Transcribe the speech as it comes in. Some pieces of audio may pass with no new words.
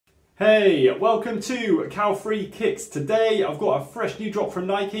Hey, welcome to Cal-Free Kicks. Today I've got a fresh new drop from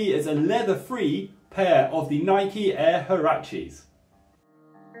Nike. It's a leather-free pair of the Nike Air Huaraches.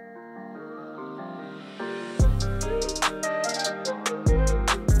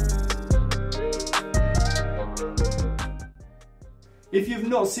 If you've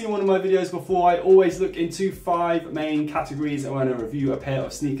not seen one of my videos before, I always look into 5 main categories when I review a pair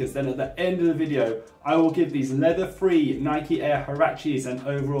of sneakers. Then at the end of the video, I will give these leather-free Nike Air Huaraches an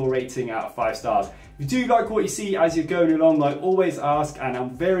overall rating out of 5 stars. If you do like what you see as you're going along, I always ask, and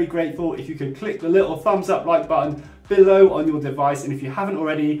I'm very grateful if you could click the little thumbs up like button below on your device. And if you haven't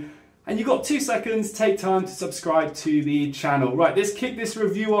already, and you've got 2 seconds, take time to subscribe to the channel. Right, let's kick this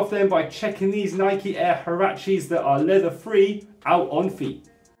review off then by checking these Nike Air Huaraches that are leather-free out on feet.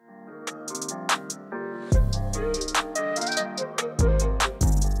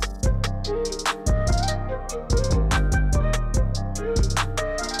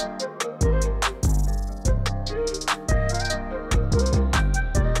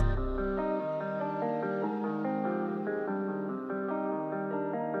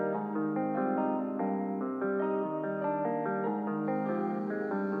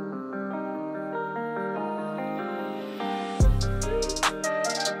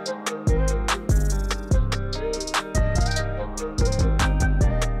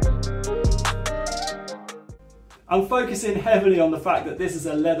 I'm focusing heavily on the fact that this is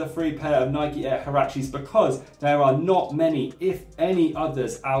a leather-free pair of Nike Air Huaraches because there are not many, if any,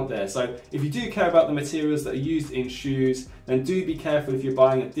 others out there. So if you do care about the materials that are used in shoes, then do be careful if you're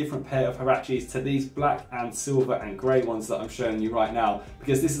buying a different pair of Huaraches to these black and silver and grey ones that I'm showing you right now,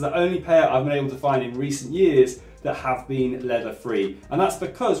 because this is the only pair I've been able to find in recent years that have been leather free. And that's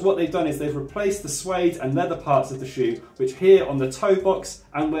because what they've done is they've replaced the suede and leather parts of the shoe, which here on the toe box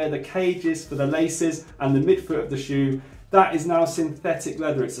and where the cage is for the laces and the midfoot of the shoe, that is now synthetic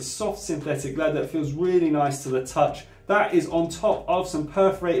leather. It's a soft synthetic leather. It feels really nice to the touch. That is on top of some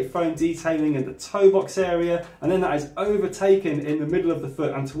perforated foam detailing in the toe box area, and then that is overtaken in the middle of the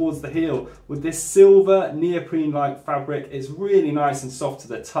foot and towards the heel with this silver neoprene-like fabric. It's really nice and soft to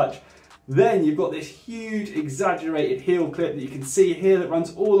the touch. Then you've got this huge exaggerated heel clip that you can see here that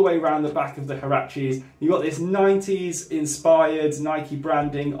runs all the way around the back of the Huaraches. You've got this 90s inspired Nike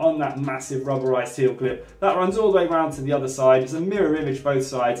branding on that massive rubberized heel clip. That runs all the way around to the other side. It's a mirror image both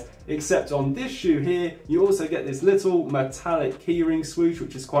sides, except on this shoe here, you also get this little metallic keyring swoosh,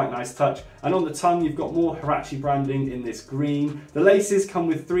 which is quite a nice touch. And on the tongue, you've got more Huarache branding in this green. The laces come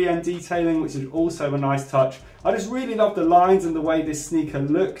with 3M detailing, which is also a nice touch. I just really love the lines and the way this sneaker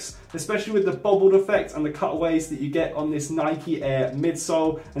looks, especially with the bobbled effect and the cutaways that you get on this Nike Air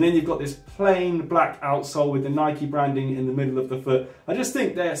midsole. And then you've got this plain black outsole with the Nike branding in the middle of the foot. I just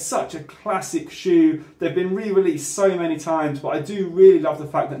think they're such a classic shoe. They've been re-released so many times, but I do really love the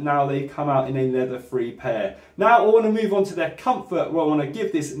fact that now they come out in a leather-free pair. Now I want to move on to their comfort, where I want to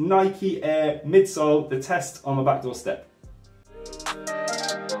give this Nike Air midsole the test on my back doorstep.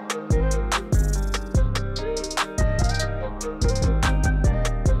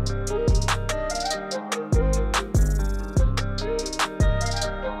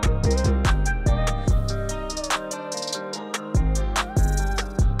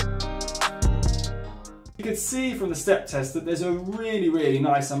 You can see from the step test that there's a really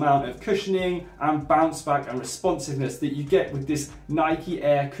nice amount of cushioning and bounce back and responsiveness that you get with this Nike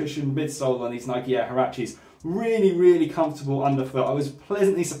Air cushioned midsole on these Nike Air Huaraches. Really comfortable underfoot. I was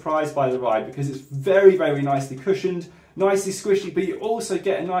pleasantly surprised by the ride because it's very nicely cushioned, nicely squishy, but you also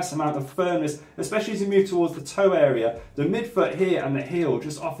get a nice amount of firmness, especially as you move towards the toe area. The midfoot here and the heel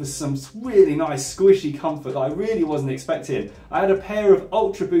just offers some really nice squishy comfort that I really wasn't expecting. I had a pair of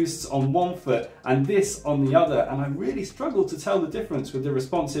Ultra Boosts on one foot and this on the other, and I really struggled to tell the difference with the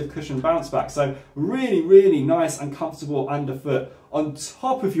responsive cushion bounce back. So really nice and comfortable underfoot. On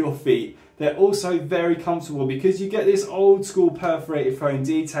top of your feet, they're also very comfortable because you get this old school perforated foam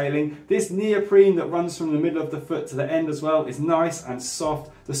detailing. This neoprene that runs from the middle of the foot to the end as well is nice and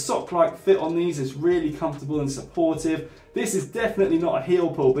soft. The sock-like fit on these is really comfortable and supportive. This is definitely not a heel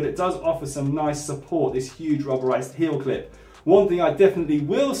pull, but it does offer some nice support, this huge rubberized heel clip. One thing I definitely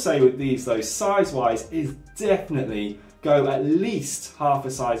will say with these though, size-wise, is definitely go at least half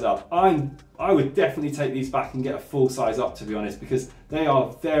a size up. I'm I would definitely take these back and get a full size up, to be honest, because they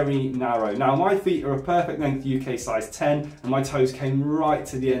are very narrow. Now my feet are a perfect length UK size 10 and my toes came right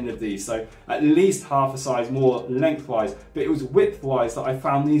to the end of these, so at least half a size more lengthwise, but it was widthwise that I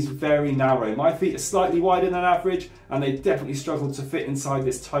found these very narrow. My feet are slightly wider than average and they definitely struggled to fit inside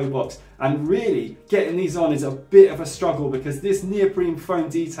this toe box, and really getting these on is a bit of a struggle because this neoprene foam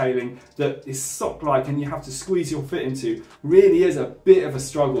detailing that is sock-like and you have to squeeze your foot into really is a bit of a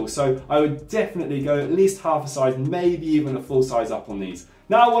struggle. So I would definitely go at least half a size, maybe even a full size up on these.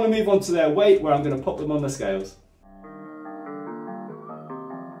 Now I want to move on to their weight, where I'm going to pop them on the scales.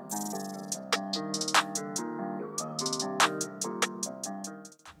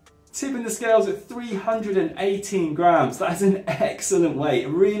 Tipping the scales at 318 grams. That is an excellent weight.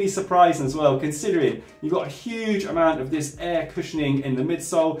 Really surprising as well, considering you've got a huge amount of this air cushioning in the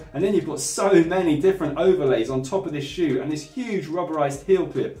midsole, and then you've got so many different overlays on top of this shoe and this huge rubberized heel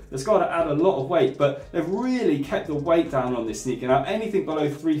clip that's got to add a lot of weight, but they've really kept the weight down on this sneaker. Now anything below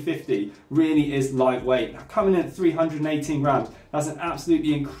 350 really is lightweight. Now coming in at 318 grams, that's an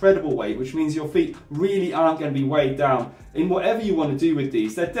absolutely incredible weight, which means your feet really aren't going to be weighed down in whatever you want to do with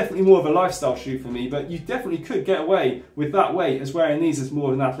these. They're definitely more of a lifestyle shoe for me, but you definitely could get away with that weight as wearing these as more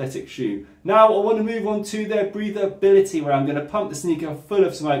of an athletic shoe. Now I want to move on to their breathability, where I'm going to pump the sneaker full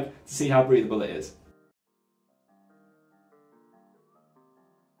of smoke to see how breathable it is.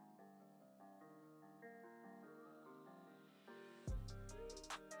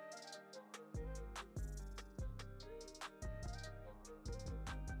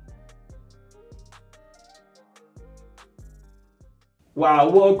 Wow,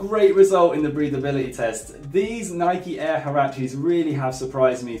 what a great result in the breathability test. These Nike Air Huaraches really have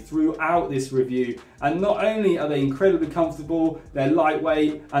surprised me throughout this review, and not only are they incredibly comfortable, they're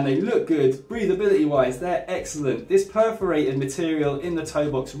lightweight and they look good, breathability wise they're excellent. This perforated material in the toe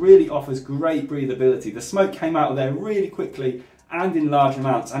box really offers great breathability. The smoke came out of there really quickly and in large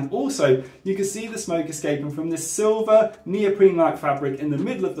amounts, and also you can see the smoke escaping from this silver neoprene-like fabric in the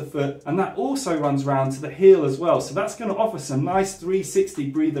middle of the foot, and that also runs round to the heel as well, so that's going to offer some nice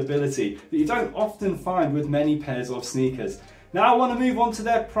 360 breathability that you don't often find with many pairs of sneakers. Now I want to move on to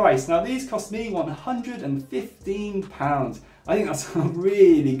their price. Now these cost me £115. I think that's a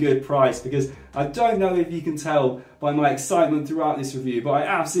really good price, because I don't know if you can tell by my excitement throughout this review, but I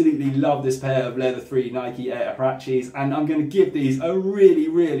absolutely love this pair of leather-free Nike Air Huaraches, and I'm going to give these a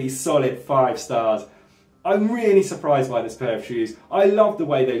really solid 5 stars. I'm really surprised by this pair of shoes. I love the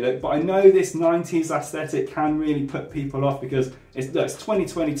way they look, but I know this 90s aesthetic can really put people off because it's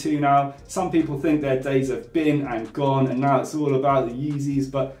 2022 now. Some people think their days have been and gone, and now it's all about the Yeezys.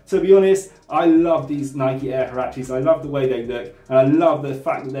 But to be honest, I love these Nike Air Huaraches. I love the way they look, and I love the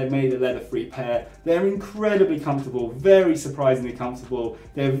fact that they've made a leather-free pair. They're incredibly comfortable, very surprisingly comfortable.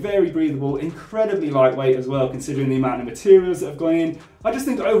 They're very breathable, incredibly lightweight as well, considering the amount of materials that have gone in. I just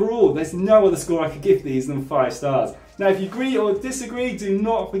think overall, there's no other score I could give these than 5 stars. Now, if you agree or disagree, do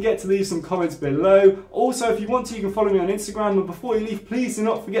not forget to leave some comments below. Also, if you want to, you can follow me on Instagram. And before you leave, please do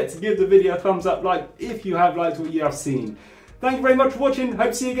not forget to give the video a thumbs up, like if you have liked what you have seen. Thank you very much for watching. Hope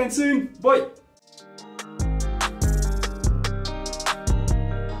to see you again soon. Bye.